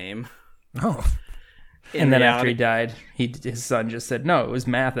Jewish name. Oh. And then after he died, his son just said, "No, it was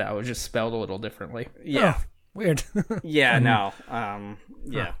Mathau. It was just spelled a little differently." Yeah. Oh, weird. Yeah. No.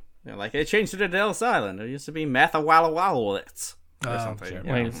 Yeah. You know, like they changed it to Ellis Island. It used to be Mathawalawalowitz or something. Sure.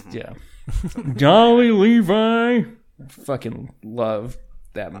 Yeah. Yeah. Dolly Levi. I fucking love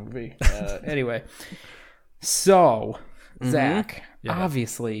that movie. Anyway, so Zach,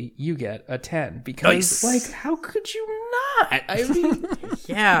 obviously you get a 10 because, like, how could you not? I mean,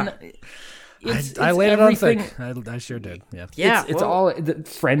 Yeah. I laid it on thick. I sure did. Yeah. Yeah. It's all the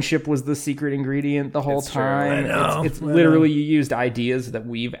friendship was the secret ingredient the whole It's true. time. I know. It's literally you used ideas that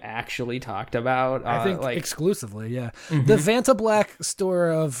we've actually talked about. I think like exclusively, yeah. The Vanta Black store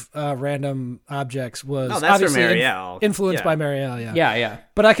of random objects was No, that's obviously from Marielle. influenced Yeah. by Marielle, yeah. yeah.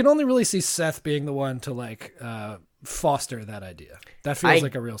 But I can only really see Seth being the one to like foster that idea. That feels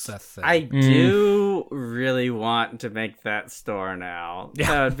like a real Seth thing. I do really want to make that store now.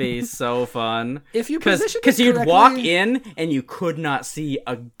 That would be so fun. If you position it because you'd correctly- walk in and you could not see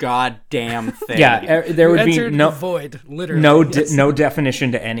a goddamn thing. Yeah, there would be entered no the void, literally. no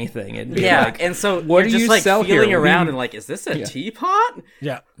definition to anything. It'd be Yeah, like, and so what you're do just you like sell feeling here? around We- and like, is this a teapot?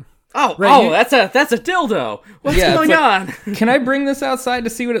 Yeah. Oh, Right, that's a dildo. What's Yeah, it's going like- on? can I bring this outside to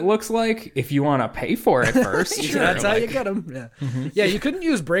see what it looks like? If you want to pay for it first, Sure, that's how you get them. Yeah, yeah. You couldn't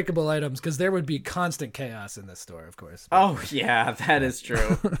use breakable items because there would be constant chaos in this store, of course. Oh yeah, that is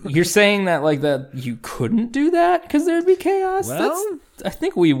true. You're saying that like that you couldn't do that because there'd be chaos. Well, I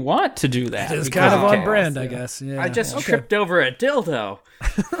think we want to do that. It's because kind of on chaos, brand, yeah. I guess. Yeah. I just tripped over a dildo.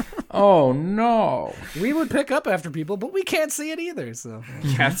 Oh no! We would pick up after people, but we can't see it either. So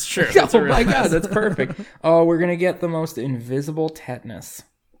That's true. That's Oh a real my god, mess. that's perfect. Oh, we're gonna get the most invisible tetanus.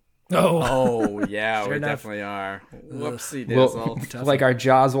 Oh yeah, we enough. definitely are. Whoopsie Well, dizzle. like our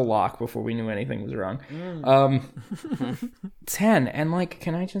jaws will lock before we knew anything was wrong. 10, and like,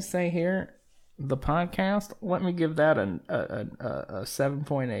 can I just say here, the podcast? Let me give that a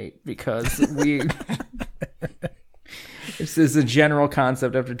 7.8 because we. This is a general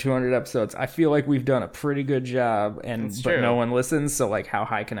concept after 200 episodes. I feel like we've done a pretty good job, but true. no one listens. So, like, how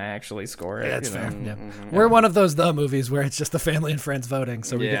high can I actually score it? that's you know? fair. Yeah. We're one of those the movies where it's just the family and friends voting,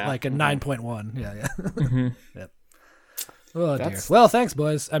 so we get Yeah. like a 9.1. Yeah. Yep. Oh dear. That's- Well, thanks,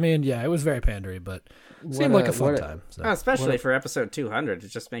 boys. I mean, yeah, it was very pandery, but seemed like a fun what time. So. Especially for episode 200, it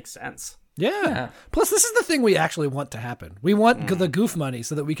just makes sense. Yeah. Plus, this is the thing we actually want to happen. We want the goof money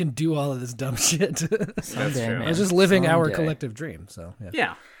so that we can do all of this dumb shit. Someday, true. man. It's just living our Someday. collective dream. So yeah.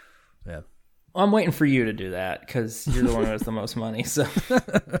 Yeah. Yeah. I'm waiting for you to do that because you're the one who has the most money. So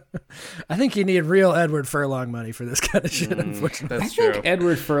I think you need real Edward Furlong money for this kind of shit. Unfortunately, That's I true. think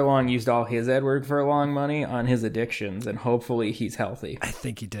Edward Furlong used all his Edward Furlong money on his addictions, and hopefully he's healthy. I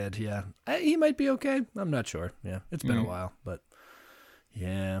think he did. Yeah, he might be okay. I'm not sure. Yeah, it's been a while, but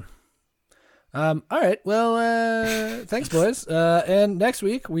yeah. All right. Well, thanks, boys. And next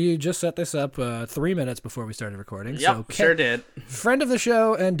week we just set this up 3 minutes before we started recording. Yep, So sure did. friend of the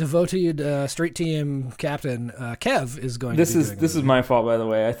show and devoted street team captain Kev is going. This to be is doing this the is my fault, by the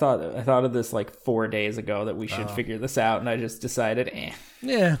way. I thought of this like 4 days ago that we should figure this out, and I just decided,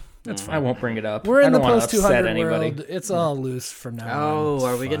 Yeah, that's fine. I won't bring it up. We're I in the don't want post to upset 200 anybody. world. It's all loose from now on. Oh, It's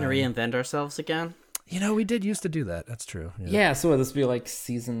are we going to fine. reinvent ourselves again? You know, we did used to do that. That's true. Yeah, Yeah, so this would be like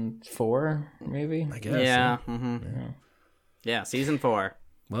season 4, maybe. I guess. Yeah. Mm-hmm. Yeah, season 4.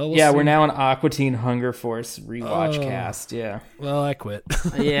 Well, we'll Yeah, see. we're now an Aqua Teen Hunger Force rewatch Oh. cast. Yeah. Well, I quit.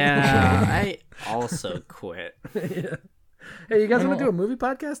 Yeah, I also quit. Hey, you guys want to do a movie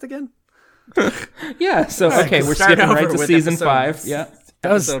podcast again? Yeah. So okay, we're Start skipping right over to with season episode- 5. Yeah.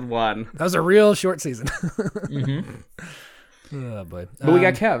 Episode 1. That was a real short season. Oh boy. But we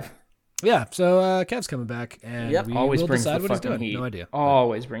got Kev. Yeah, so Kev's coming back, and Yep. we Always will brings decide the what he's fucking doing. heat. No idea.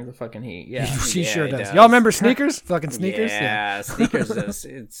 Always brings the fucking heat. Yeah. She Yeah, sure he does. does. Y'all remember Sneakers? Fucking Sneakers? Yeah,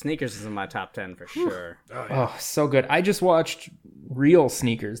 Sneakers is in my top 10 for sure. Oh, so good. I just watched Real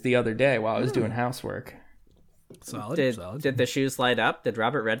Sneakers the other day while I was doing housework. Solid. Did the shoes light up? Did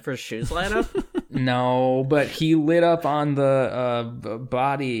Robert Redford's shoes light up? No, but he lit up on the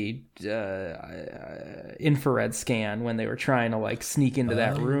body infrared scan when they were trying to like sneak into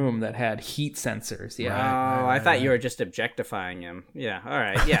that room that had heat sensors. Yeah. Oh, I thought you were just objectifying him. Yeah, all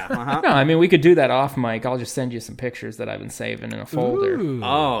right. Yeah, uh-huh. No, I mean we could do that off mic. I'll just send you some pictures that I've been saving in a folder. Ooh.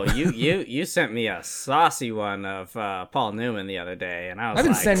 Oh, you sent me a saucy one of Paul Newman the other day, and I was I've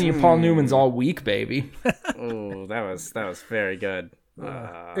been like, sending you Paul Newman's all week, baby. "Ooh, that was very good."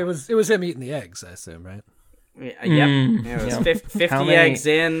 It was him eating the eggs, I assume, right? Yep, it was Yep. 50 How many- eggs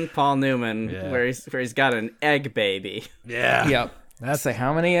in Paul Newman, Yeah. where he's got an egg baby. Yeah. Yep. That's like,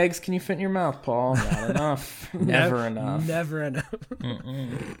 how many eggs can you fit in your mouth, Paul? Not enough. Never enough. Never enough.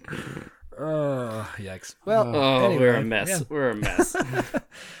 Oh, yikes. Well, Oh, anyway, we're a mess. yeah. We're a mess.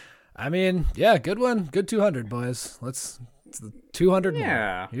 I mean, yeah, good one. Good 200, boys. It's the 200 more.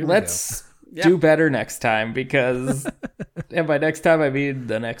 Yeah. Here we Let's Yep. do better next time because, and by next time I mean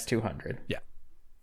the next 200. go. Yeah.